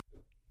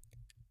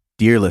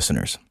Dear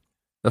listeners,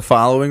 The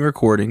following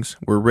recordings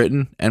were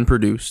written and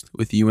produced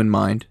with you in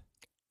mind.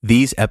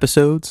 these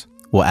episodes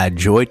will add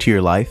joy to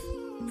your life,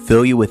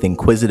 fill you with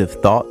inquisitive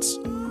thoughts,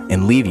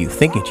 and leave you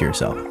thinking to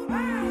yourself,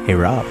 hey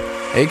Rob,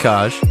 Hey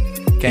Kaj,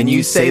 can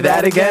you say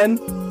that again?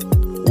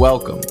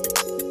 welcome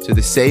to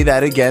the Say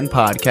That Again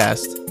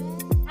podcast.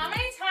 How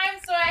many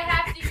times do I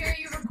have to hear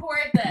you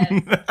record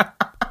this?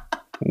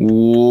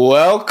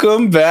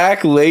 Welcome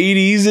back,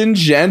 ladies and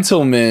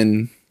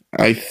gentlemen.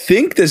 I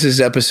think this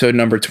is episode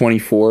number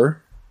 24.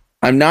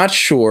 I'm not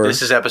sure.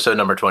 This is episode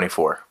number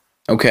 24.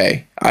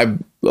 Okay, I've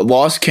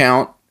lost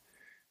count.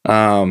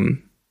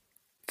 Thank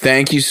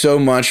you so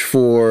much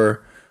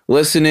for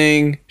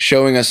listening,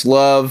 showing us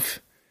love.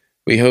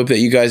 We hope that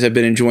you guys have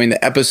been enjoying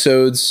the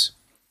episodes.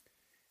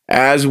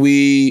 As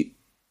we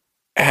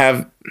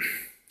have,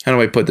 how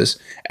do I put this?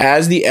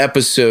 As the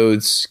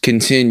episodes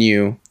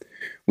continue,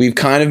 we've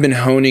kind of been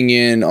honing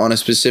in on a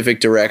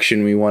specific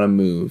direction we want to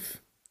move.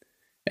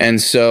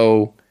 And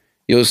so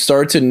you'll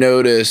start to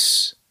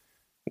notice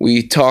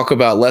we talk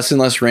about less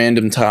and less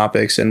random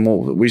topics, and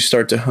we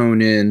start to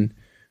hone in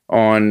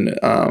on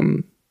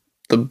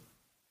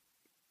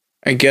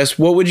I guess,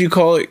 what would you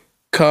call it,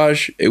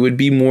 Kaj? It would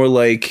be more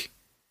like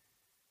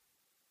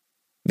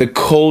the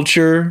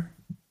culture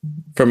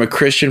from a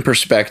Christian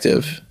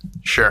perspective.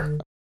 Sure.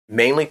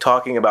 Mainly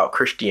talking about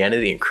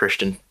Christianity and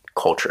Christian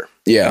culture.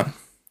 Yeah.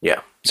 Yeah.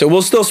 So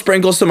we'll still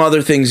sprinkle some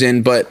other things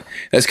in, but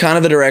that's kind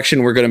of the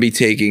direction we're going to be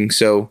taking.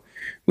 So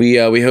we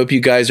hope you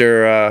guys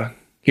are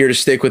here to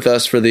stick with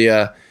us for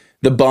the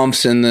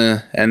bumps and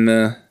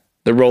the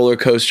roller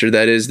coaster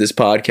that is this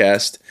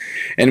podcast.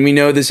 And we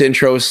know this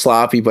intro is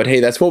sloppy, but hey,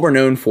 that's what we're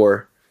known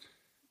for.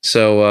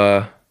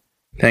 So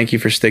thank you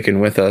for sticking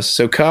with us.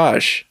 So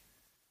Kaj,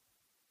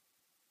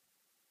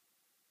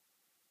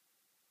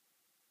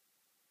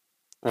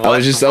 I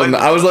was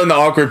letting the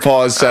awkward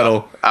pause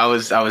settle. I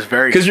was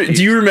very Because confused.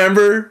 do you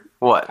remember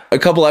What? a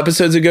couple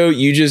episodes ago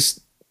you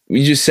just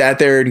sat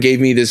there and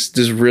gave me this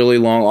really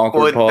long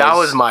awkward pause? That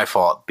was my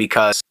fault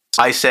because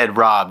I said,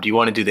 Rob, do you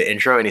want to do the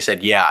intro? And he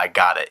said, yeah, I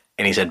got it.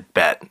 And he said,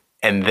 bet.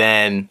 And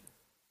then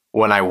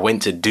when I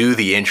went to do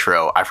the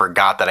intro, I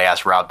forgot that I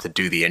asked Rob to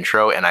do the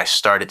intro, and I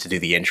started to do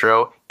the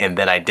intro, and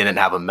then I didn't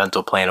have a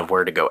mental plan of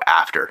where to go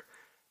after.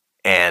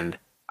 And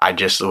I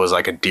just was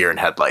like a deer in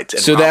headlights.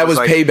 And So Rob that was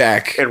like,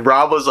 payback. And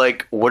Rob was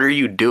like, what are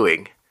you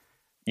doing?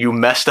 You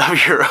messed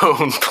up your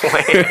own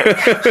plan.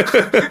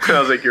 And I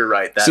was like, you're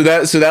right. So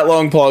that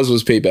long pause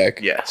was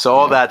payback. Yeah. So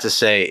all that to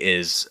say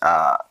is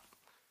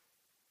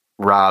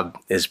Rob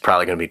is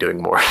probably going to be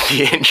doing more of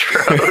the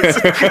intros.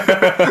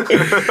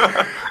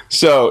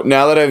 So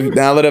now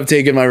that I've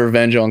taken my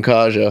revenge on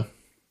Kaja,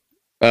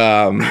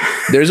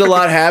 there's a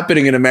lot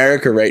happening in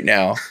America right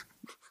now.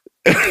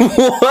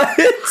 What?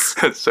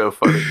 That's so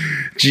funny.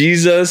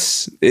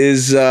 Jesus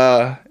is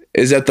at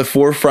the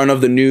forefront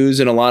of the news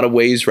in a lot of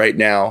ways right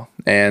now,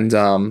 and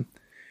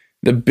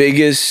the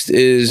biggest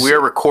is We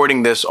are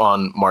recording this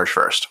on March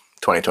 1st,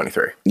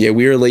 2023.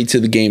 we are late to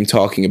the game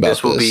talking about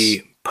This will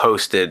be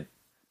posted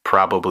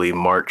probably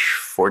March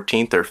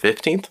 14th or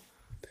 15th.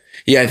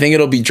 Yeah, I think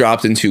it'll be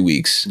dropped in 2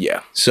 weeks.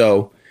 Yeah.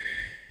 So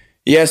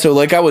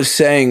like I was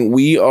saying,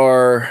 we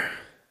are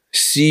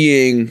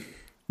seeing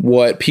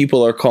what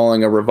people are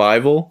calling a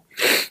revival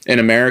in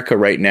America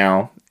right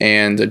now,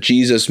 and a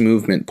Jesus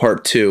movement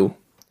part 2.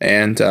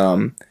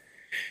 And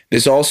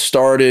this all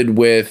started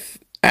with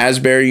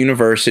Asbury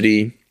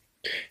University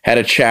had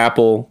a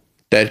chapel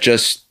that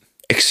just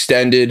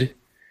extended,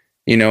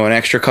 an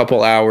extra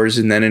couple hours,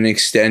 and then an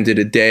extended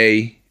a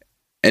day,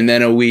 and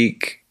then a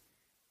week,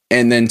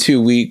 and then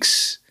 2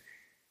 weeks,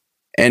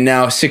 and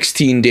now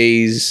 16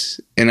 days.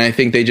 And I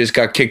think they just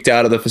got kicked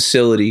out of the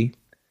facility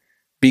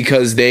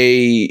because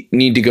they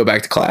need to go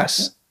back to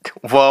class.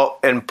 Well,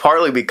 and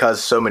partly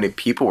because so many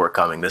people were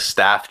coming, the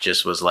staff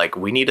just was like,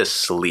 we need to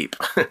sleep.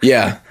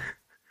 Yeah.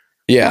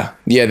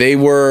 They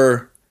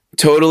were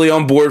totally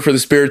on board for the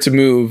Spirit to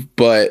move,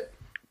 but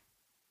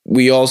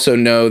we also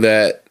know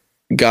that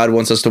God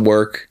wants us to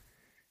work,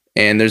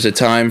 and there's a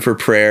time for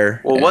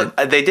prayer. Well,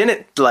 they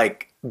didn't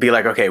be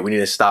like, okay, we need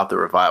to stop the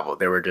revival.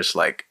 They were just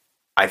like,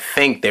 I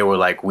think they were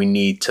like, we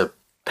need to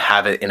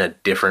have it in a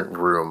different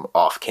room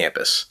off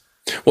campus.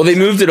 Well, they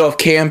moved it off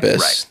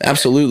campus. Right.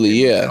 Absolutely, They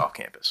moved yeah. it off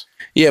campus.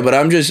 Yeah, but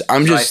I'm just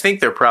So I think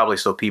there are probably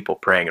still people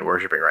praying and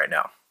worshiping right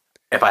now,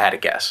 if I had to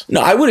guess. No,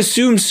 I would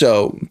assume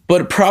so,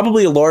 but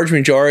probably a large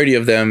majority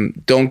of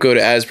them don't go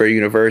to Asbury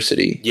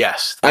University.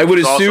 Yes. I would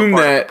That's also assume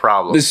part of that the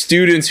problem. the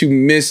students who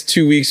missed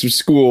 2 weeks of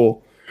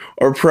school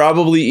are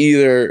probably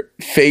either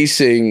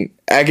facing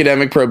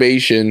academic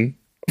probation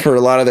for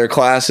a lot of their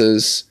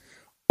classes,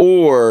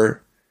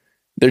 or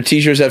their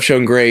teachers have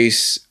shown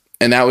grace,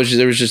 and there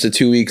was just a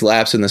 2 week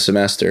lapse in the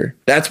semester.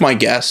 That's my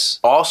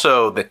guess.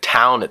 Also, the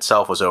town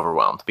itself was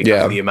overwhelmed because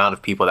Yeah. of the amount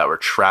of people that were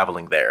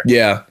traveling there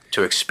Yeah.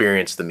 to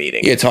experience the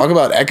meeting. Yeah, talk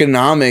about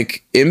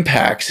economic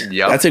impact.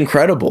 Yep. That's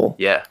incredible.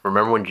 Yeah.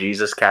 Remember when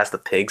Jesus cast the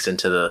pigs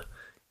into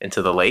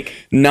into the lake.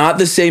 Not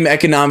the same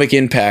economic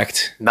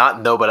impact.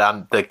 But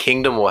the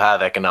kingdom will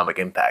have economic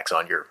impacts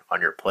on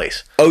your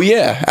place. Oh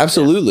yeah,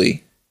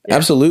 absolutely. Yeah.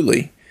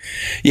 Absolutely.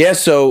 Yeah,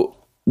 so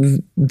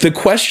the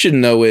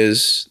question though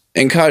is,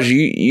 and Kaj,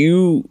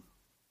 you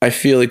I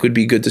feel like would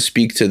be good to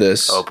speak to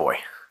this. Oh boy.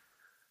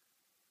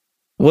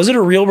 Was it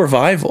a real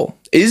revival?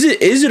 Is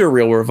it a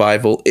real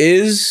revival?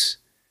 Is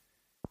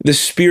the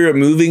Spirit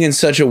moving in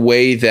such a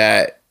way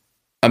that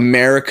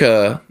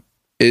America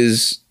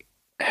is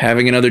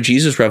having another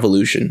Jesus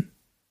revolution?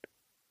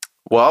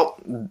 Well,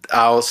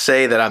 I'll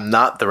say that I'm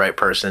not the right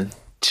person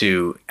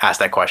to ask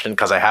that question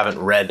because I haven't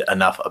read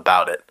enough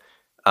about it.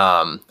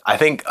 I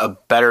think a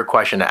better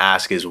question to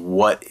ask is,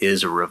 what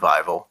is a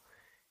revival,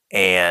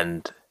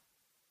 and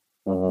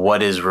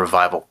what is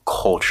revival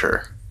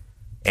culture,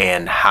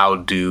 and how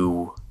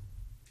does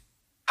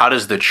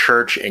the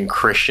church and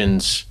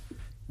Christians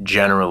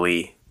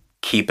generally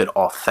keep it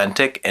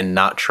authentic and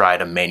not try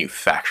to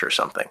manufacture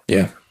something?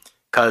 Yeah.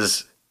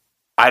 Because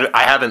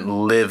I haven't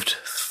lived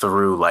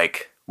through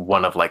like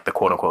one of like the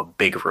quote unquote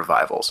big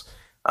revivals.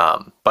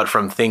 But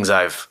from things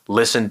I've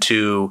listened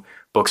to,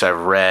 books I've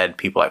read,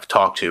 people I've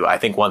talked to, I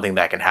think one thing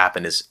that can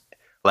happen is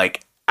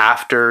like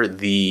if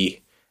the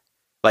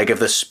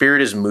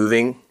Spirit is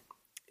moving,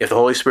 if the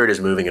Holy Spirit is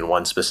moving in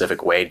one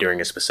specific way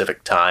during a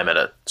specific time at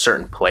a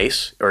certain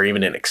place, or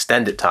even an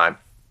extended time,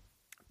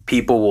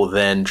 people will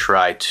then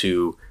try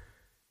to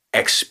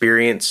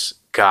experience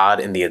God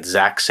in the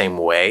exact same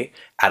way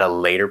at a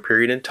later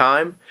period in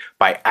time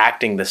by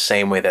acting the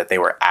same way that they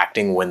were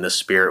acting when the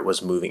Spirit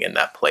was moving in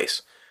that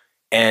place.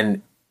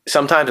 And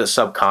sometimes it's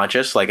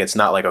subconscious. Like, it's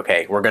not like,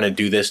 okay, we're going to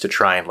do this to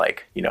try and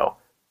like,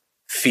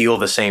 feel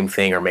the same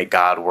thing or make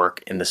God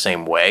work in the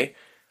same way.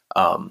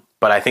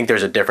 But I think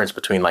there's a difference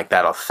between like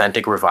that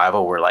authentic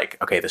revival where like,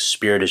 okay, the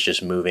Spirit is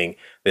just moving.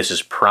 This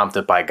is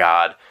prompted by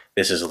God.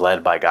 This is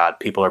led by God.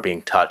 People are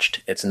being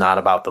touched. It's not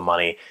about the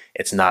money.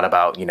 It's not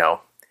about,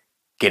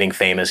 getting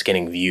famous,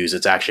 getting views.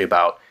 It's actually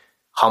about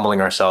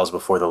humbling ourselves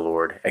before the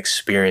Lord,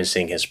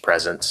 experiencing His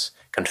presence,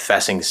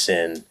 confessing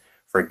sin,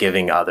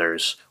 forgiving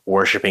others,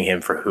 worshiping Him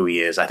for who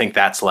He is. I think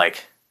that's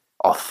like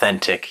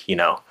authentic,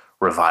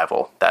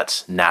 revival.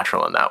 That's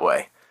natural in that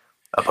way,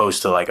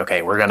 opposed to like,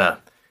 okay, we're going to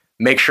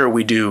make sure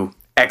we do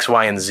X,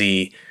 Y, and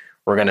Z.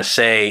 We're going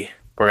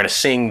to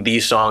sing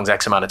these songs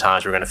X amount of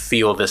times. We're going to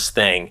feel this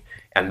thing.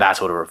 And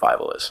that's what a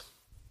revival is.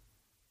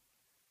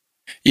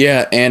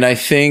 Yeah. And I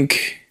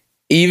think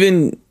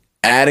even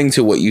adding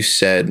to what you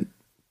said,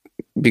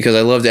 because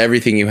I loved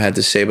everything you had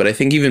to say, but I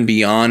think even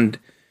beyond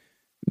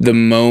the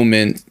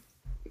moment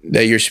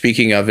that you're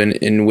speaking of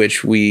in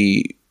which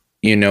we,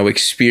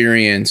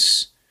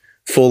 experience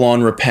full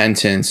on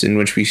repentance, in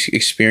which we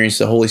experience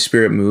the Holy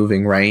Spirit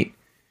moving, right?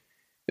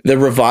 The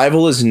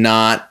revival is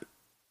not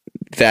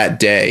that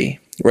day,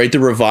 right? The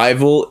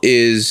revival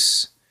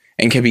is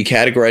and can be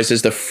categorized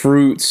as the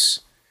fruits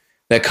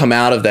that come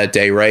out of that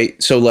day,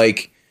 right? So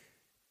like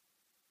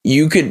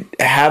you could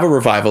have a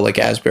revival like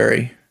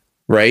Asbury,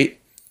 right?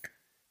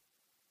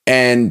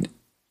 And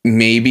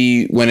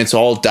maybe when it's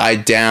all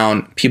died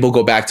down, people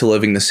go back to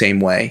living the same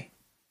way.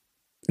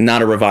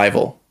 Not a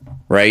revival,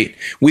 right?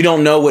 We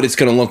don't know what it's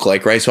going to look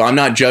like, right? So I'm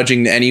not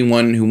judging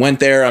anyone who went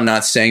there. I'm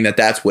not saying that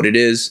that's what it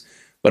is,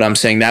 but I'm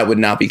saying that would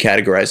not be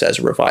categorized as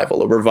a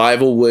revival. A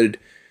revival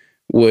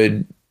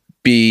would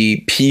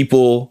be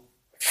people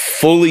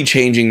fully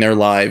changing their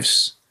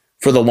lives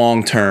for the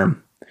long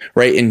term,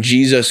 right? And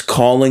Jesus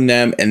calling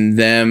them and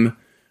them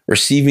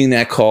receiving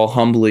that call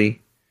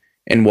humbly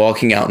and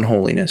walking out in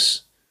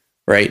holiness,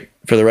 right?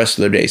 For the rest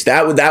of their days.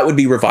 That would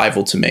be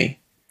revival to me.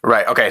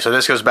 Right. Okay. So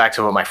this goes back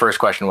to what my first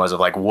question was of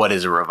like, what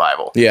is a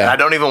revival? Yeah. And I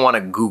don't even want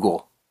to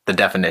Google the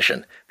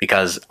definition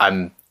because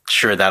I'm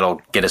sure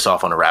that'll get us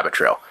off on a rabbit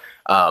trail.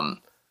 But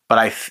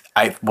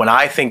when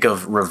I think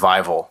of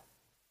revival,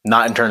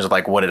 not in terms of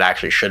like what it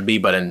actually should be,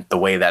 but in the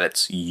way that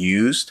it's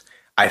used,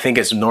 I think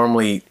it's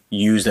normally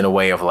used in a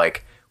way of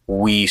like,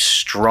 we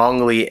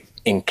strongly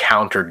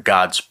encountered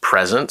God's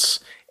presence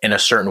in a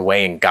certain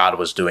way and God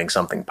was doing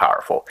something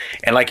powerful.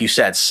 And like you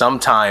said,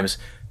 sometimes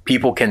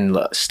people can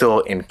still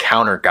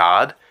encounter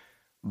God,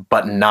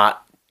 but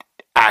not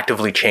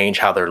actively change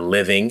how they're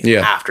living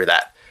after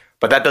that.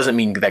 But that doesn't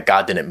mean that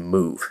God didn't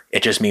move.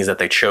 It just means that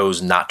they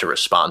chose not to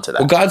respond to that.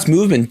 Well, God's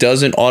movement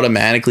doesn't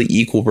automatically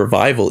equal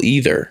revival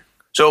either.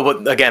 So,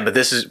 but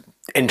this is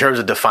in terms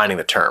of defining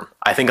the term.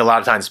 I think a lot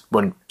of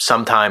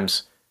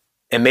times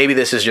and maybe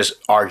this is just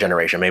our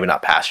generation, maybe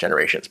not past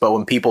generations, but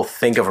when people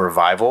think of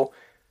revival,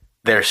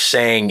 they're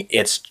saying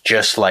it's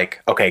just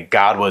like, okay,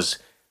 God was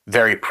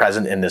very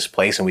present in this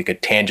place and we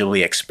could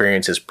tangibly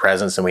experience His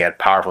presence and we had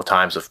powerful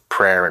times of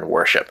prayer and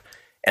worship.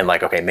 And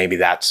like, okay, maybe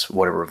that's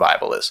what a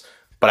revival is.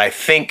 But I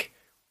think,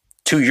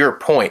 to your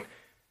point,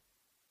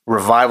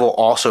 revival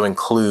also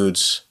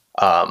includes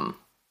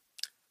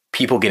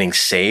people getting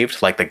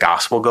saved, like the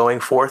gospel going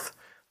forth,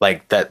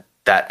 like that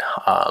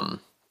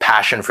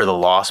passion for the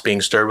lost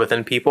being stirred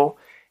within people,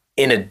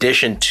 in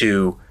addition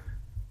to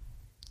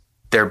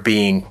there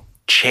being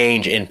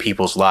change in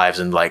people's lives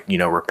and like,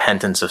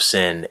 repentance of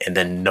sin and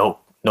then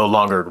no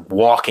longer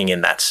walking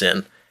in that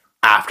sin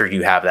after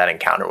you have that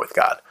encounter with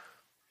God.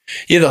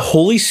 Yeah, the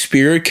Holy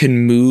Spirit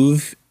can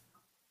move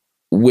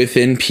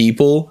within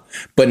people,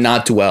 but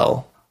not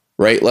dwell,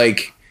 right?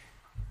 Like,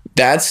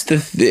 that's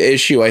the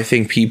issue I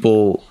think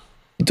people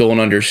don't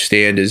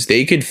understand is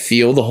they could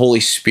feel the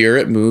Holy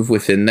Spirit move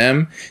within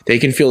them. They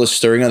can feel the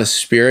stirring of the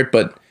Spirit,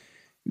 but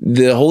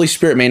the Holy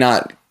Spirit may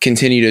not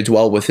continue to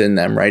dwell within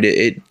them, right?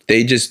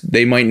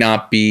 They might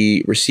not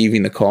be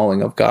receiving the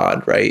calling of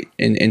God, right,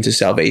 into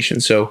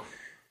salvation. So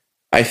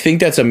I think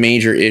that's a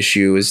major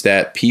issue is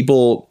that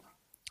people,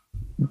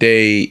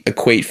 they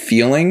equate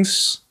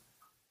feelings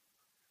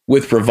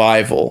with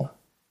revival,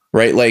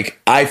 right?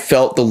 Like, I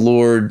felt the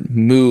Lord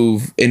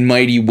move in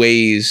mighty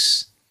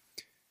ways.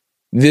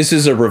 This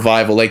is a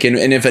revival. Like, and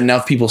if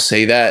enough people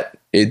say that,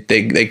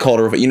 they call it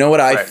a revival. You know what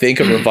I think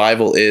a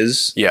revival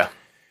is? Yeah.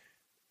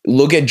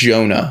 Look at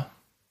Jonah,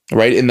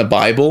 right? In the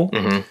Bible,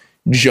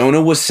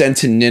 Jonah was sent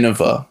to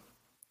Nineveh.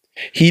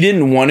 He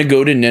didn't want to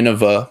go to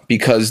Nineveh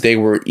because they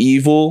were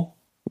evil,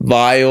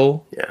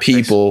 vile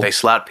people. They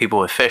slapped people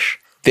with fish.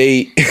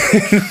 They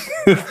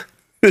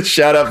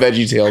shout out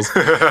VeggieTales.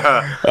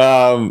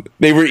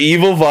 They were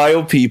evil,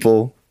 vile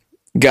people.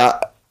 God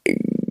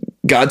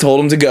told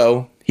him to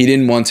go. He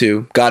didn't want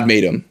to. God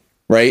made him,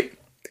 right?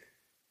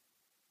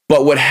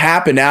 But what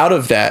happened out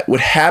of that, what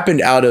happened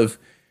out of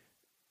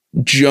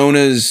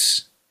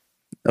Jonah's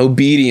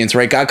obedience,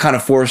 right? God kind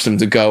of forced him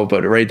to go,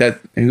 but right, that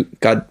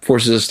God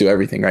forces us to do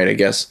everything, right? I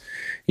guess,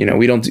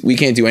 we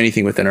can't do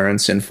anything within our own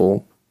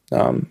sinful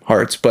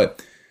hearts.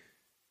 But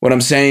what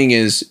I'm saying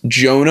is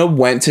Jonah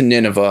went to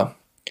Nineveh.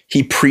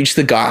 He preached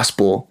the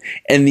gospel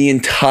and the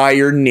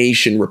entire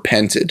nation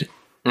repented.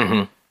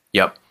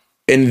 Yep.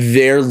 And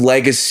their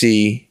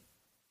legacy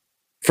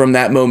from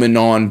that moment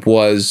on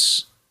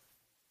was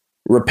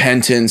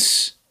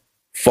repentance,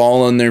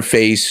 fall on their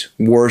face,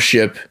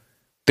 worship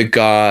the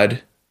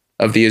God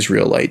of the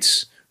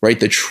Israelites, right?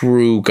 The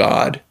true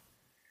God.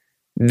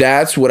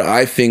 That's what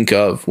I think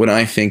of when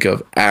I think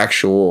of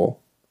actual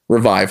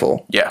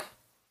revival. Yeah.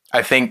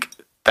 I think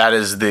that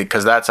is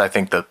because that's, I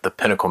think, the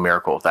pinnacle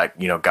miracle that,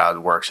 God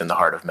works in the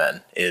heart of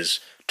men is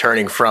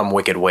turning from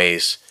wicked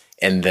ways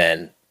and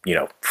then,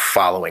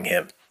 following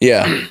him.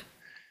 Yeah.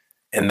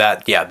 And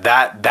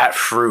that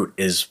fruit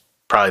is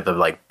probably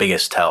the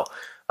biggest tell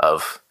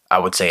of, I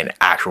would say, an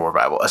actual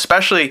revival,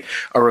 especially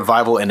a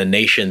revival in a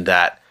nation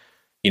that,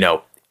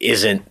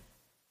 isn't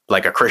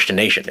like a Christian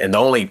nation. And the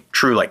only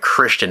true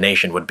Christian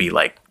nation would be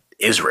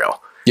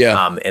Israel.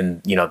 Yeah.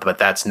 But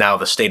that's now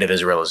the state of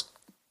Israel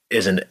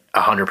isn't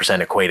 100%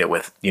 equated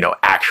with,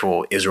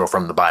 actual Israel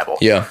from the Bible.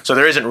 Yeah. So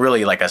there isn't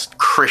really a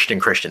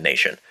Christian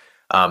nation.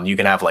 You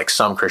can have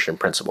some Christian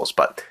principles,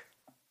 but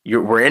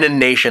we're in a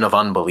nation of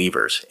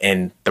unbelievers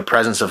and the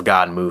presence of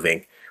God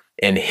moving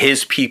and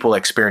his people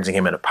experiencing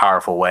him in a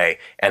powerful way.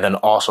 And then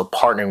also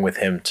partnering with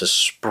him to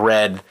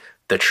spread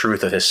the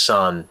truth of his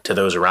son to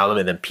those around them.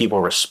 And then people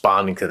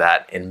responding to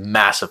that in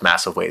massive,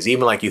 massive ways.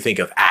 Even you think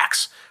of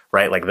Acts,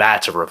 right?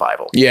 That's a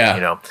revival.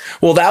 Yeah.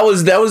 Well, that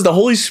was the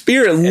Holy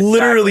Spirit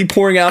literally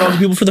pouring out on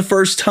people for the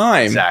first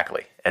time.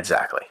 Exactly.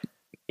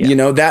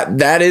 Yeah.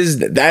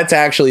 That's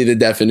actually the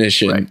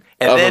definition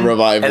of a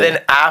revival. And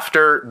then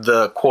after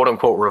the quote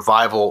unquote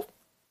revival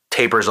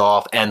tapers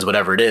off, ends,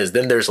 whatever it is,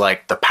 then there's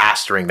the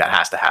pastoring that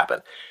has to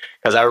happen.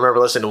 Because I remember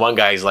listening to one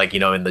guy, he's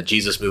in the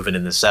Jesus movement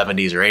in the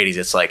 70s or 80s,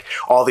 it's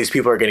all these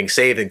people are getting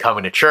saved and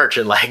coming to church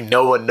and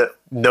no one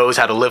knows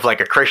how to live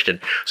like a Christian.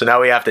 So now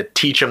we have to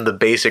teach them the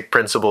basic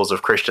principles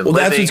of Christian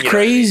living. That's what's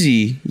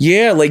crazy.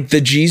 Yeah,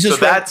 the Jesus.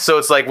 So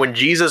it's when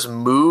Jesus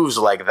moves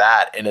like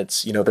that and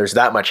it's, there's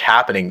that much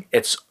happening,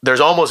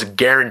 there's almost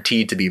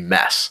guaranteed to be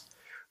mess.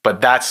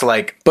 But that's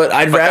But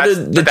I'd rather,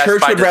 the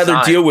church would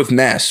rather deal with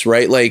mess,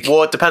 right?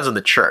 Well, it depends on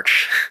the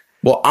church.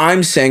 Well,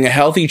 I'm saying a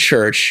healthy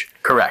church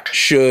correct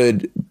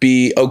should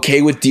be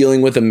okay with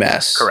dealing with a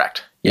mess.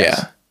 Correct. Yeah.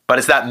 Yes. But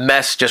it's that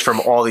mess just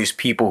from all these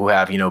people who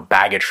have,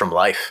 baggage from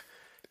life,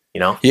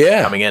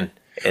 coming in.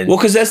 And,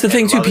 because that's the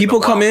thing too.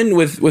 People come in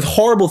with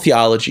horrible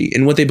theology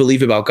and what they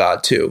believe about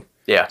God too.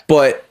 Yeah.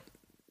 But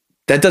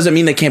that doesn't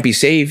mean they can't be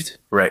saved.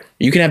 Right.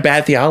 You can have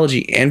bad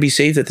theology and be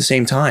saved at the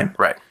same time.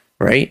 Right.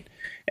 Right.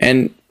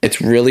 And it's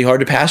really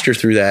hard to pastor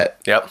through that.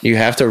 Yep. You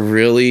have to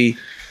really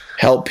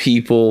help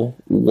people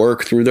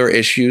work through their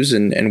issues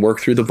and work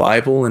through the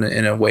Bible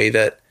in a way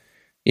that,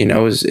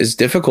 is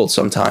difficult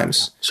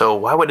sometimes. So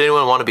why would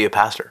anyone want to be a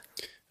pastor?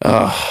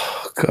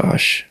 Oh,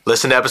 gosh.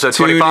 Listen to episode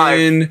 25.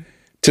 Tune in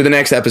to the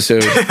next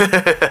episode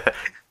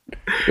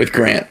with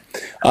Grant.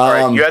 All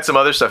right, you had some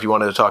other stuff you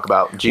wanted to talk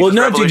about. Jesus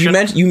Revolution?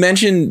 Dude, you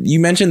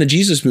mentioned the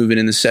Jesus movement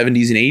in the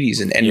 70s and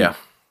 80s. And yeah.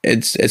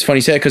 It's funny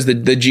you said because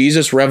the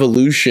Jesus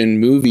Revolution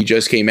movie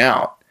just came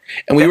out.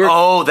 And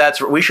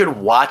we should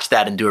watch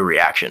that and do a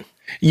reaction.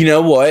 You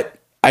know what?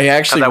 I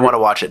want to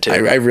watch it too.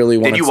 I really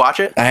want. Did you watch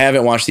it? I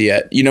haven't watched it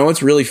yet. You know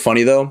what's really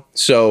funny though?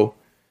 So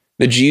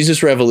the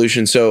Jesus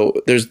Revolution. So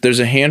there's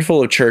a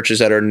handful of churches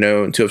that are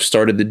known to have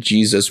started the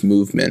Jesus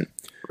movement.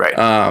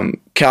 Right.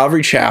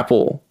 Calvary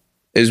Chapel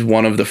is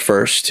one of the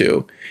first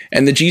two.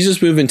 And the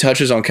Jesus movement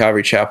touches on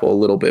Calvary Chapel a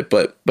little bit,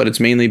 but it's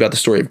mainly about the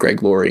story of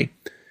Greg Laurie.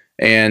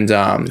 And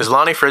is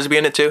Lonnie Frisbee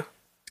in it too?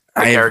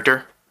 The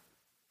character?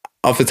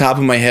 Off the top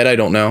of my head, I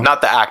don't know.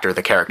 Not the actor,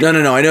 the character.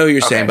 No. I know what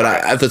you're saying, but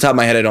off the top of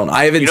my head, I don't.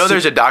 I haven't.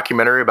 There's a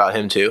documentary about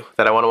him too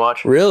that I want to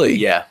watch. Really?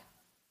 Yeah.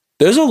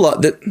 There's a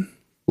lot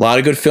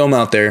of good film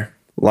out there.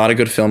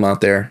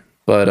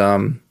 But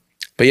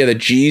yeah, the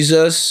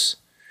Jesus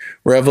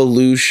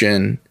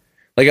Revolution.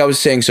 Like I was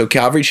saying, so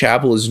Calvary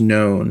Chapel is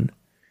known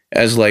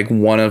as like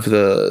one of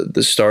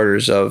the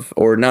starters of,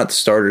 or not the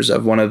starters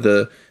of, one of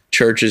the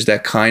churches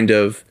that kind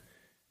of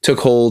took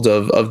hold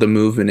of the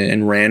movement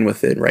and ran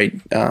with it, right?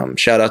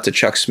 Shout out to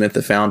Chuck Smith,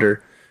 the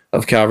founder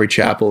of Calvary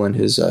Chapel, and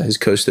his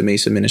Costa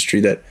Mesa ministry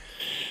that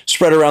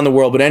spread around the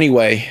world. But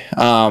anyway,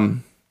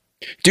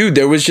 dude,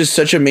 there was just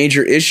such a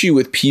major issue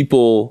with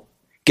people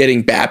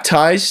getting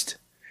baptized,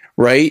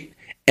 right?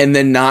 And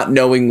then not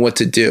knowing what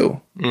to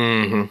do.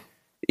 Mm-hmm.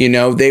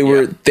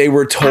 They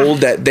were told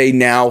that they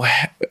now,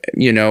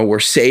 were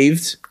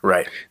saved.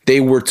 Right. They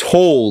were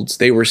told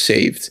they were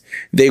saved.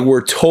 They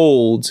were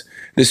told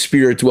the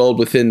Spirit dwelled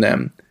within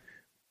them.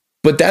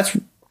 But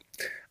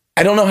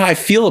I don't know how I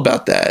feel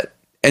about that.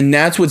 And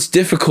that's what's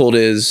difficult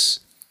is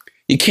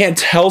you can't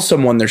tell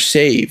someone they're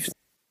saved.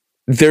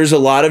 There's a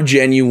lot of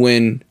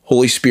genuine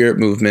Holy Spirit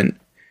movement.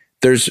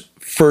 There's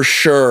for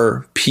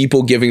sure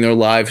people giving their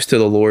lives to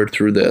the Lord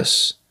through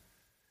this.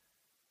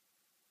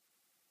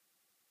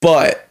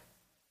 But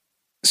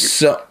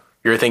so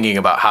you're thinking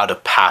about how to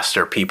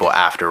pastor people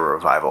after a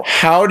revival.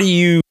 How do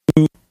you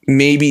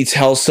maybe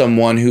tell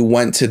someone who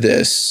went to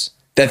this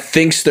that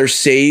thinks they're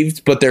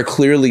saved, but they're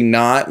clearly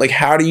not? Like,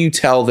 how do you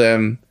tell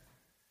them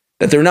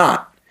that they're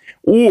not?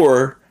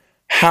 Or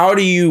how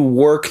do you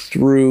work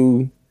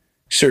through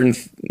certain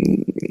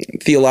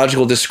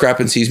theological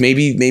discrepancies?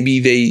 Maybe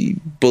they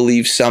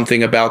believe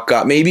something about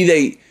God. Maybe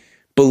they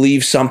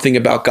believe something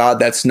about God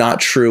that's not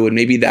true. And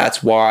maybe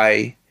that's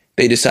why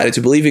they decided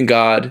to believe in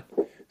God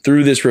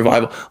through this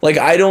revival. Like,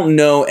 I don't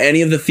know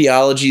any of the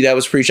theology that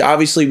was preached.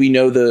 Obviously, we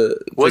know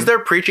Was there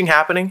preaching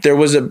happening? It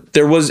was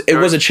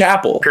a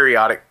chapel.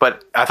 Periodic,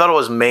 but I thought it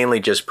was mainly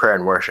just prayer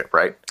and worship,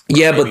 right?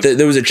 Yeah, but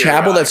there was a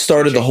chapel that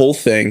started the whole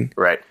thing.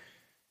 Right.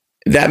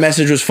 That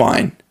message was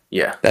fine.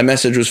 Yeah. That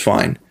message was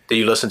fine. Did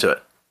you listen to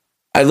it?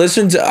 I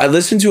listened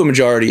to a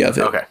majority of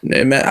it. Okay.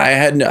 I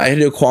had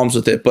no qualms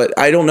with it, but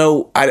I don't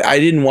know. I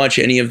didn't watch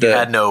any of the. You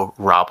had no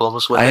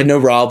problems with it? I had no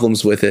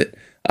problems with it.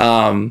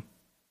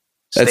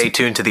 Stay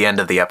tuned to the end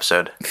of the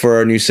episode for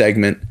our new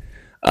segment.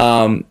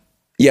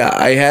 Yeah,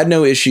 I had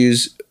no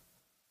issues.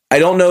 I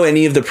don't know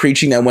any of the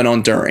preaching that went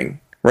on during,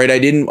 right? I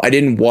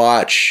didn't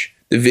watch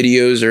the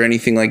videos or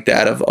anything like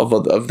that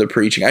of the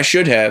preaching. I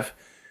should have,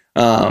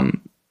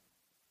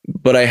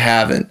 but I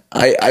haven't.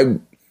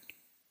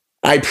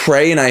 I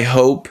pray and I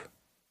hope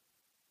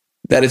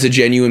that it's a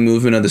genuine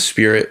movement of the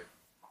Spirit.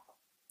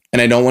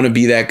 And I don't want to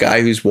be that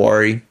guy who's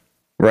worried,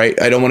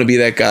 right? I don't want to be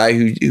that guy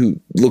who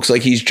looks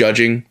like he's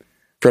judging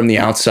from the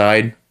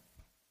outside.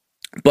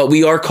 But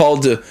we are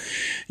called to,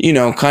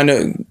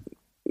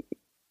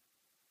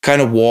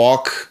 kind of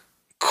walk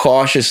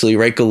cautiously,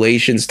 right?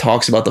 Galatians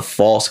talks about the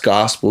false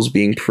gospels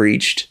being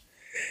preached.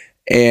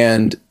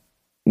 And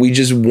we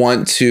just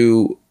want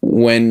to,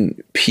 when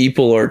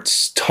people are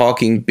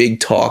talking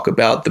big talk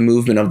about the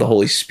movement of the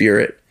Holy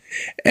Spirit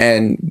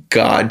and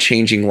God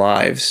changing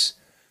lives,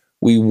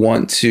 we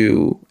want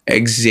to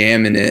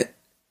examine it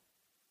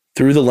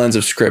through the lens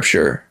of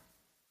Scripture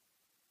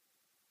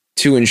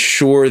to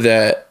ensure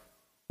that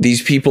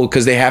these people,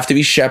 because they have to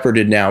be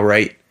shepherded now,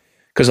 right?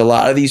 Because a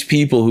lot of these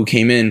people who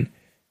came in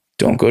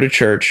don't go to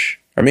church,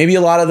 or maybe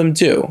a lot of them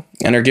do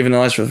and are giving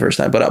their lives for the first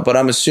time. But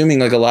I'm assuming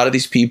like a lot of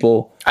these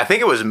people. I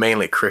think it was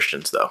mainly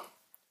Christians, though.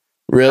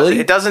 Really?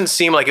 It doesn't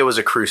seem like it was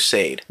a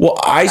crusade. Well,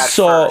 I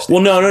saw. First.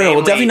 Well, no.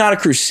 Well, definitely not a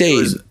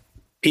crusade.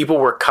 People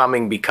were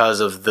coming because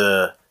of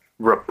the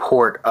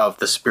report of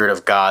the Spirit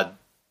of God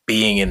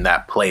being in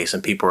that place,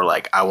 and people were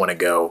like, "I want to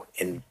go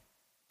and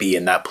be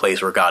in that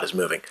place where God is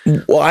moving."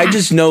 Well, I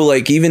just know,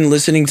 like, even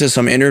listening to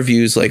some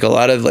interviews, like a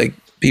lot of like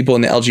people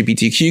in the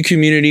LGBTQ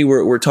community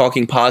were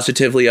talking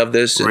positively of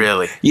this. And,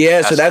 really?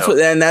 Yeah. So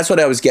that's what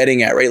I was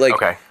getting at, right? Like,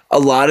 okay. A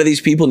lot of these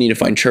people need to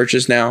find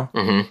churches now.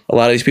 Mm-hmm. A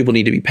lot of these people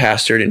need to be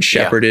pastored and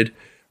shepherded,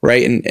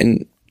 right?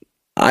 And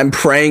I'm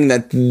praying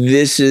that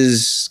this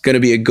is going to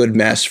be a good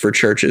mess for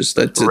churches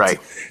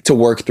to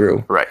work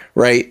through,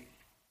 right?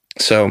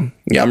 So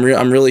yeah, I'm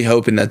really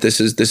hoping that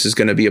this is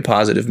going to be a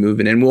positive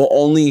movement, and we'll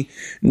only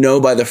know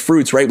by the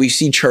fruits, right? We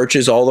see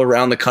churches all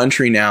around the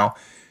country now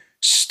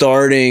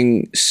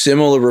starting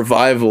similar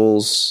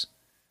revivals,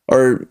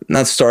 or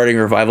not starting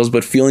revivals,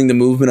 but feeling the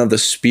movement of the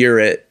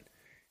Spirit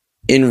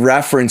in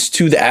reference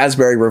to the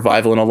Asbury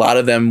revival. And a lot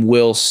of them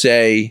will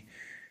say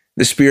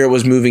the Spirit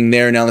was moving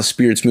there, now the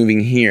Spirit's moving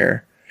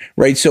here,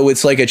 right? So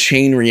it's like a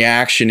chain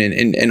reaction.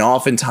 And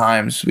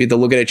oftentimes we have to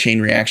look at a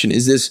chain reaction.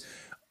 Is this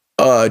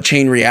a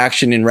chain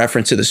reaction in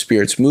reference to the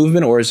Spirit's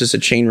movement, or is this a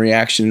chain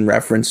reaction in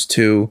reference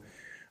to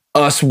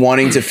us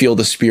wanting to feel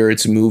the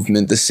Spirit's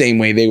movement the same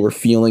way they were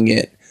feeling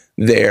it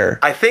there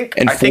I think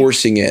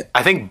enforcing it.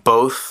 I think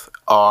both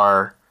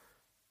are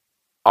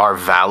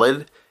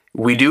valid.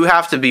 We do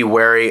have to be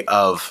wary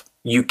of,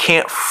 you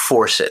can't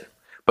force it,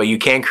 but you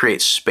can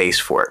create space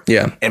for it.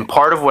 Yeah. And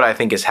part of what I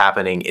think is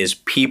happening is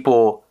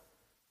people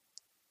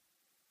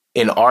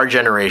in our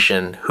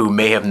generation who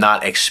may have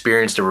not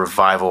experienced a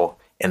revival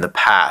in the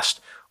past,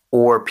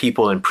 or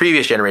people in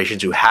previous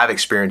generations who have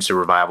experienced a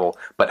revival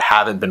but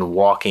haven't been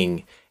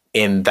walking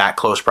in that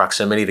close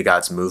proximity to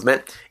God's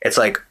movement. It's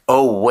like,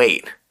 oh,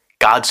 wait,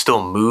 God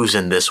still moves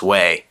in this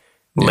way.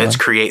 Yeah. Let's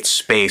create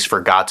space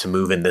for God to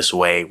move in this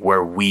way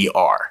where we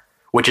are,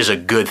 which is a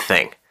good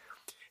thing.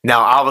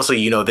 Now,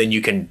 obviously, then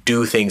you can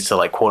do things to,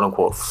 like, quote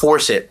unquote,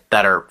 force it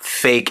that are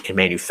fake and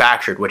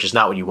manufactured, which is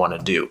not what you want to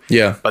do.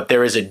 Yeah. But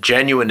there is a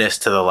genuineness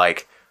to the,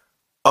 like,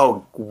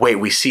 oh, wait,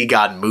 we see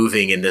God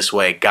moving in this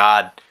way.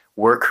 God,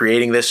 we're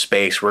creating this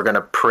space. We're going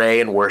to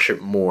pray and worship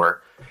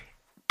more.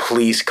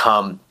 Please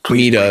come.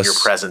 Please bring your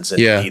presence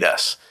and meet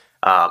us.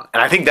 And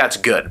I think that's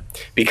good,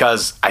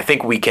 because I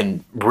think we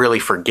can really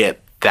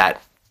forget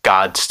that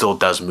God still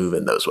does move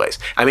in those ways.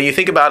 I mean, you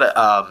think about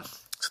it,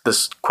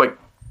 this quick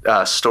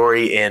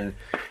story in,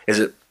 is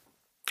it,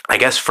 I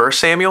guess, 1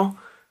 Samuel?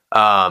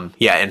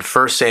 In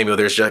 1 Samuel,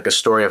 there's like a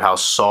story of how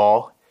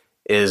Saul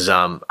is,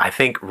 I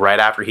think right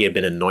after he had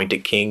been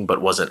anointed king,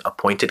 but wasn't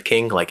appointed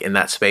king, like in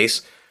that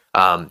space.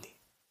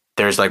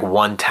 There's like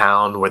one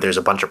town where there's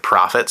a bunch of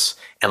prophets,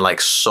 and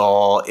like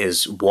Saul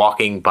is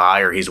walking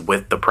by, or he's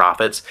with the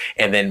prophets.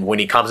 And then when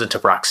he comes into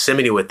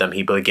proximity with them,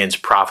 he begins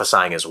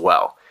prophesying as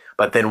well.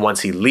 But then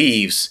once he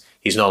leaves,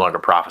 he's no longer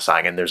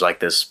prophesying. And there's like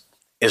this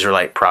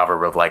Israelite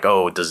proverb of like,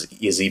 oh,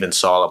 is even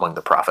Saul among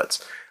the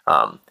prophets?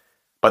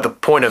 But the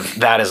point of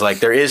that is, like,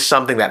 there is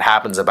something that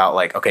happens about,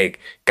 like, okay,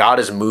 God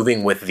is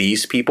moving with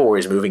these people, or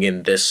he's moving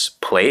in this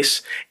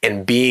place,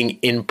 and being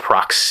in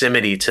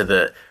proximity to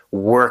the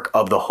work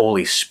of the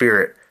Holy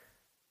Spirit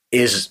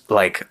is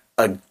like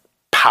a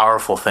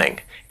powerful thing.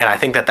 And I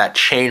think that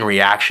chain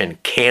reaction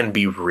can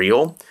be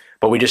real,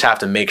 but we just have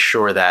to make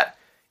sure that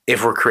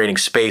if we're creating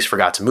space for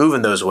God to move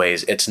in those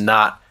ways, it's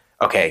not,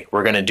 okay,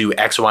 we're going to do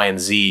X, Y, and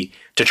Z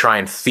to try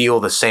and feel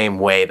the same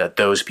way that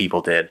those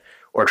people did,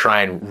 or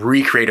try and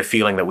recreate a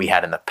feeling that we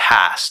had in the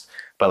past.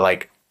 But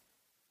like,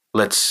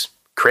 let's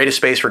create a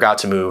space for God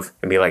to move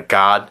and be like,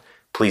 God,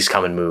 please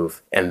come and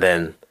move. And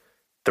then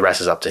the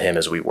rest is up to him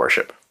as we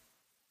worship.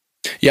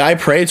 Yeah, I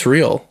pray it's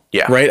real.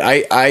 Yeah. Right.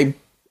 I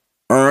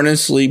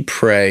earnestly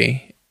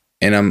pray,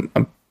 and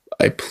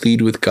I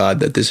plead with God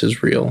that this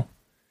is real,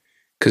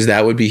 because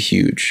that would be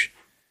huge.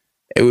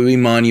 It would be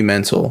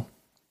monumental,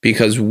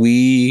 because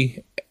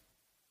we,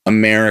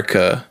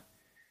 America,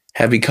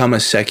 have become a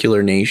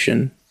secular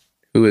nation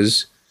who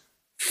is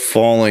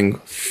falling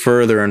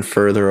further and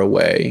further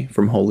away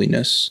from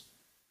holiness.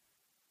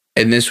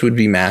 And this would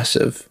be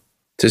massive,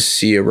 to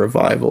see a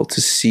revival, to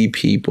see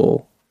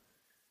people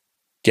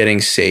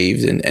getting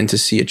saved, and to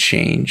see a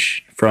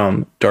change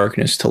from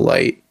darkness to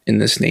light in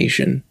this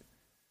nation.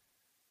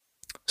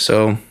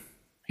 So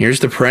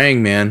here's the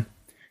praying, man.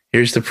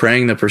 Here's the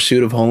praying. The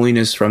pursuit of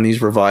holiness from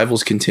these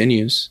revivals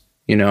continues.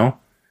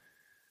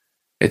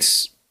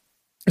 It's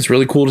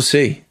really cool to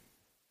see.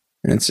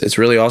 And it's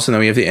really awesome that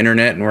we have the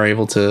internet and we're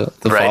able to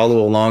follow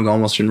along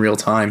almost in real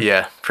time.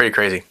 Yeah, pretty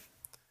crazy.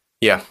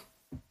 Yeah,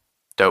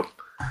 dope.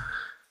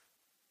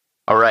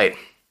 All right.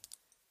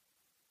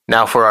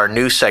 Now for our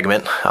new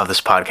segment of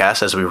this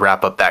podcast, as we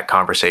wrap up that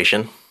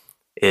conversation,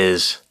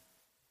 is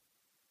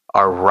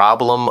our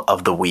Roblem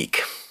of the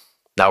Week.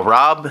 Now,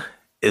 Rob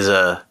is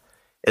a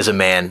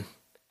man,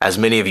 as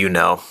many of you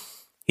know,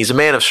 he's a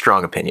man of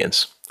strong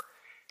opinions.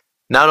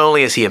 Not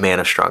only is he a man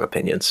of strong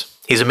opinions,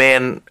 he's a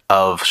man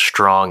of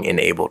strong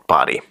enabled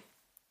body.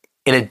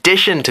 In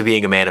addition to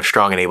being a man of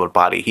strong enabled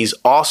body, he's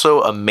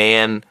also a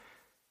man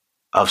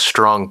of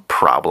strong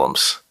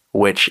problems,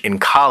 which in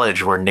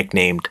college were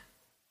nicknamed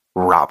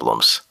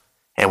Roblems.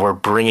 And we're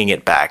bringing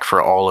it back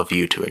for all of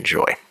you to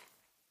enjoy.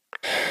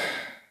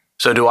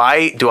 So do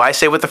I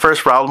say what the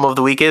first Roblem of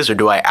the Week is, or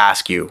do I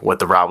ask you what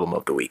the Roblem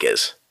of the Week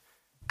is?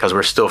 Because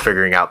we're still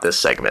figuring out this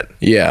segment.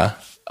 Yeah.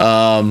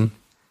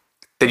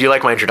 Did you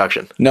like my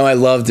introduction? No, I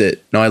loved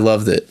it.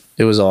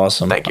 It was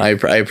awesome. Thank you.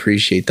 I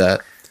appreciate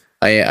that.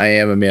 I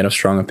am a man of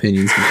strong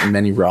opinions and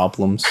many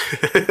Roblems.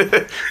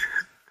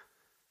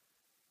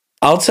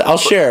 I'll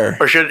share.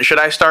 Or should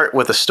I start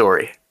with a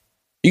story?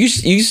 You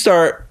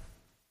start.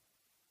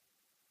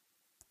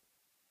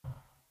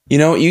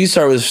 You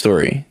start with a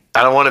story.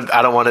 I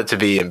don't want it to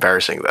be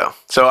embarrassing though.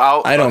 So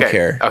I don't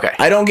care. Okay.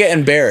 I don't get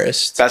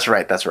embarrassed. That's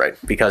right.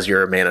 Because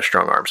you're a man of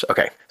strong arms.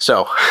 Okay.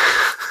 So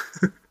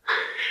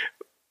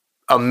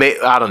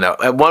I don't know.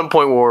 At one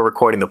point when we were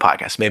recording the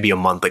podcast, maybe a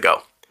month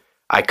ago,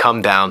 I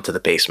come down to the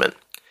basement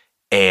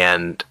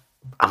and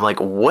I'm like,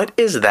 what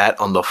is that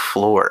on the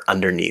floor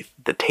underneath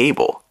the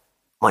table?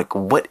 I'm like,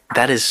 what?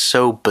 That is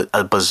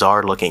a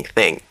bizarre looking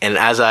thing. And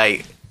as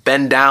I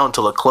bend down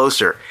to look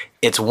closer,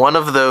 it's one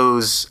of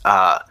those,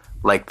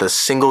 like the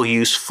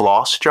single-use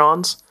floss,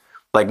 Johns,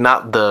 like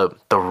not the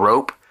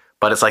rope,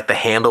 but it's like the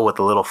handle with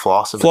the little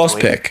floss in between. Floss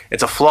pick.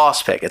 It's a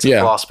floss pick.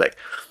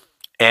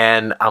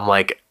 And I'm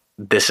like,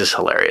 this is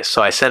hilarious.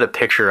 So I sent a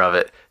picture of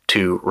it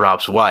to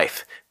Rob's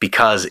wife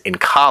because in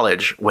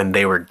college, when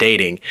they were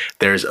dating,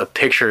 there's a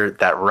picture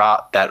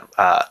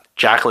that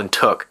Jacqueline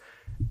took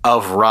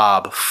of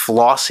Rob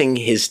flossing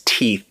his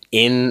teeth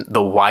in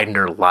the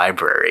Widener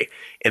library.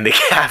 And the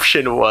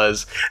caption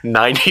was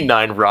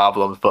 99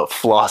 problems, but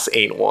floss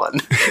ain't one.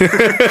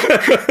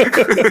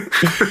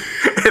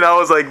 And I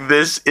was like,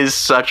 this is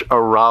such a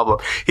problem.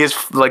 He has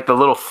like the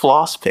little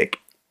floss pick.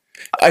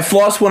 I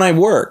floss when I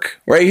work,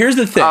 right? Here's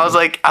the thing. I was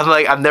like,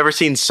 I've never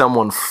seen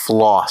someone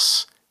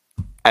floss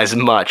as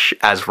much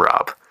as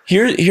Rob.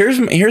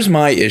 Here's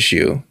my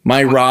issue.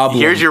 My problem.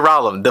 Here's your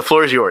problem. The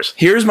floor is yours.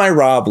 Here's my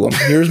problem.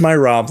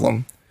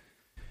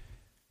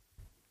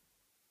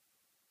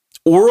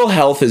 Oral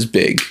health is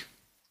big,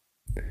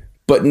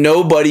 but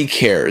nobody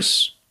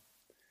cares.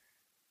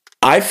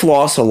 I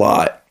floss a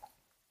lot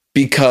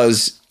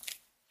because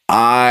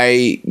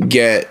I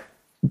get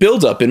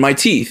buildup in my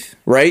teeth,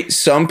 right?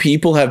 Some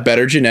people have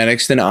better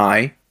genetics than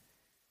I,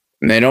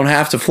 and they don't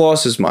have to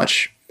floss as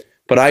much,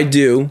 but I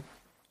do.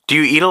 Do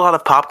you eat a lot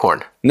of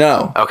popcorn?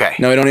 No. Okay.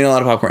 No, I don't eat a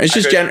lot of popcorn. It's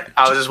just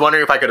I was just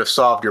wondering if I could have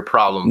solved your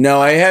problem.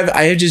 No, I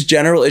have just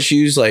general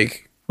issues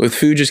like with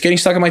food just getting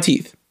stuck in my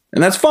teeth.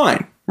 And that's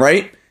fine,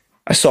 right?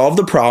 I solved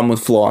the problem with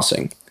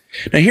flossing.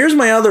 Now here's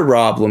my other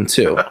problem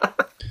too.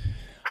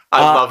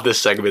 I love this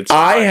segment so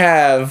I much.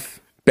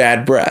 have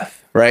bad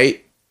breath,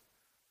 right?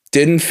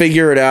 Didn't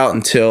figure it out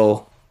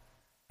until,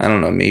 I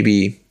don't know,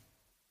 maybe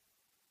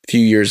a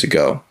few years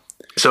ago.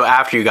 So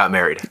after you got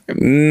married?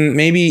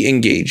 Maybe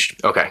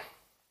engaged. Okay.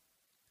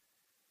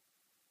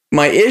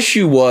 My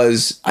issue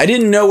was I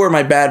didn't know where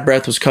my bad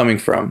breath was coming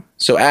from.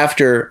 So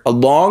after a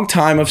long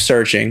time of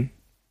searching,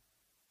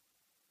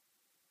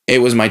 it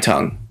was my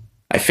tongue.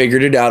 I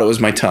figured it out. It was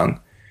my tongue.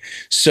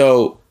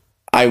 So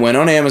I went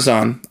on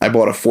Amazon. I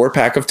bought a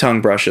 4-pack of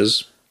tongue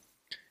brushes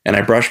and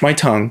I brushed my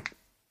tongue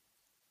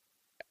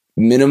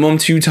minimum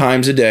 2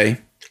 times a day,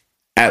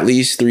 at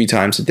least 3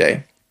 times a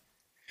day.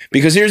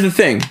 Because here's the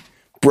thing.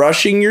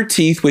 Brushing your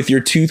teeth with your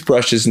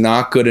toothbrush is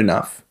not good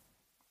enough.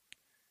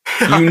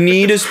 You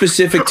need a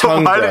specific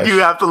tongue brush. Why did you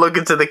have to look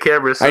into the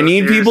camera? So I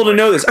need seriously? people to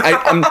know this.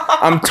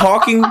 I'm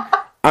talking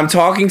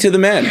to the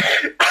men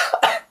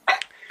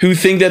who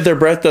think that their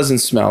breath doesn't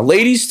smell.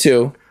 Ladies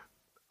too.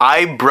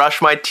 I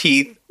brush my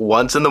teeth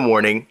once in the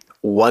morning,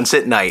 once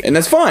at night, And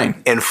that's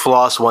fine. and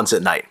floss once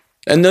at night.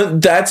 And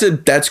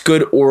that's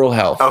good oral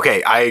health.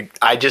 Okay,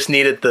 I just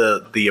needed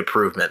the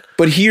improvement.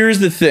 But here's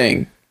the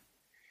thing.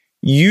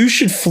 You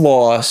should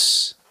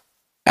floss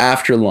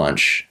after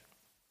lunch,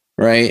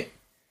 right?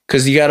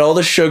 Because you got all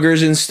the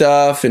sugars and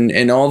stuff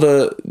and all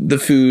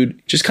the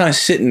food just kind of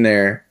sitting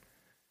there.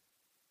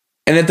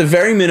 And at the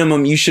very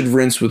minimum, you should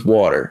rinse with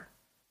water.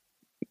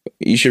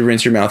 You should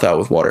rinse your mouth out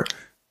with water.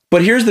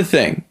 But here's the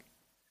thing.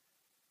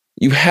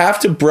 You have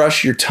to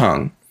brush your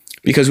tongue,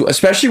 because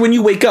especially when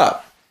you wake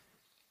up.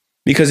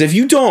 Because if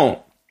you don't,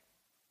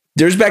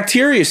 there's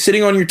bacteria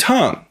sitting on your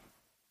tongue.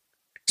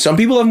 Some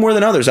people have more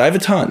than others. I have a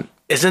ton.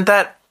 Isn't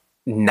that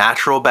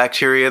natural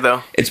bacteria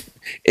though?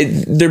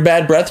 They're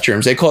bad breath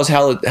germs. They cause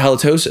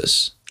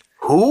halitosis.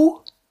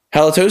 Who?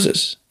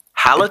 Halitosis.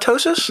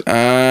 Halitosis?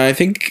 I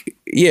think,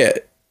 yeah,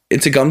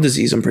 it's a gum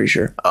disease, I'm pretty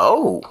sure.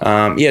 Oh.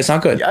 Yeah, it's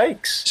not good.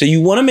 Yikes. So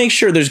you want to make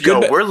sure there's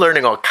good. We're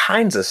learning all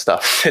kinds of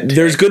stuff today.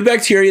 There's good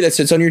bacteria that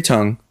sits on your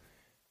tongue.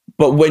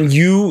 But when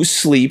you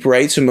sleep,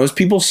 right? So most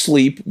people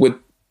sleep with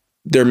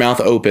their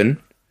mouth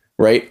open,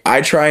 right?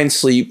 I try and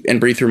sleep and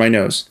breathe through my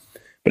nose.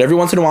 But every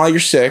once in a while you're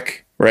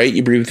sick, right?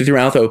 You breathe with your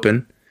mouth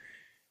open.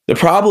 The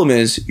problem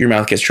is your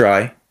mouth gets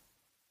dry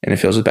and it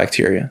fills with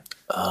bacteria,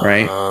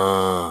 right?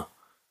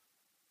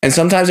 And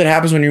sometimes it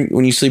happens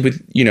when you sleep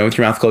with your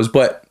mouth closed,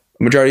 but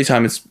majority of the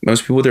time it's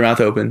most people with their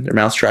mouth open, their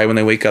mouth's dry when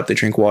they wake up, they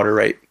drink water,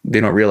 right? They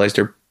don't realize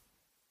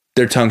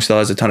their tongue still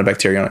has a ton of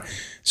bacteria on it.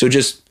 So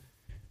just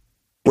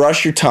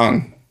brush your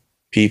tongue,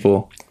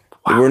 people.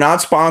 Wow. We're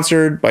not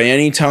sponsored by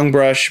any tongue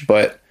brush,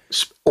 but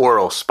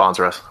Oral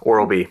sponsor us.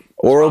 Oral-B.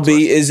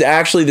 Oral-B is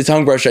actually the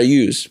tongue brush I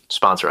use.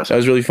 Sponsor us. That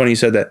was really funny you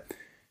said that.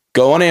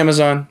 Go on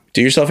Amazon.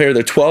 Do yourself a favor.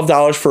 They're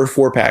 $12 for a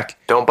 4-pack.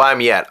 Don't buy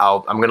them yet.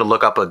 I'm going to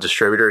look up a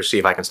distributor to see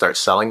if I can start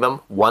selling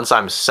them. Once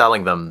I'm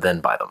selling them, then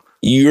buy them.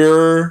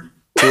 Your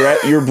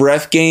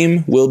breath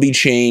game will be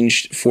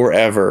changed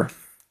forever.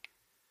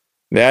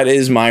 That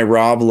is my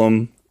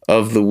problem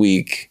of the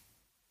week.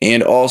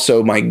 And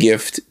also my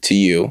gift to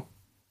you.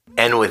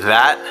 And with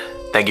that,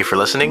 thank you for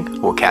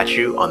listening. We'll catch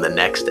you on the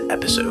next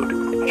episode.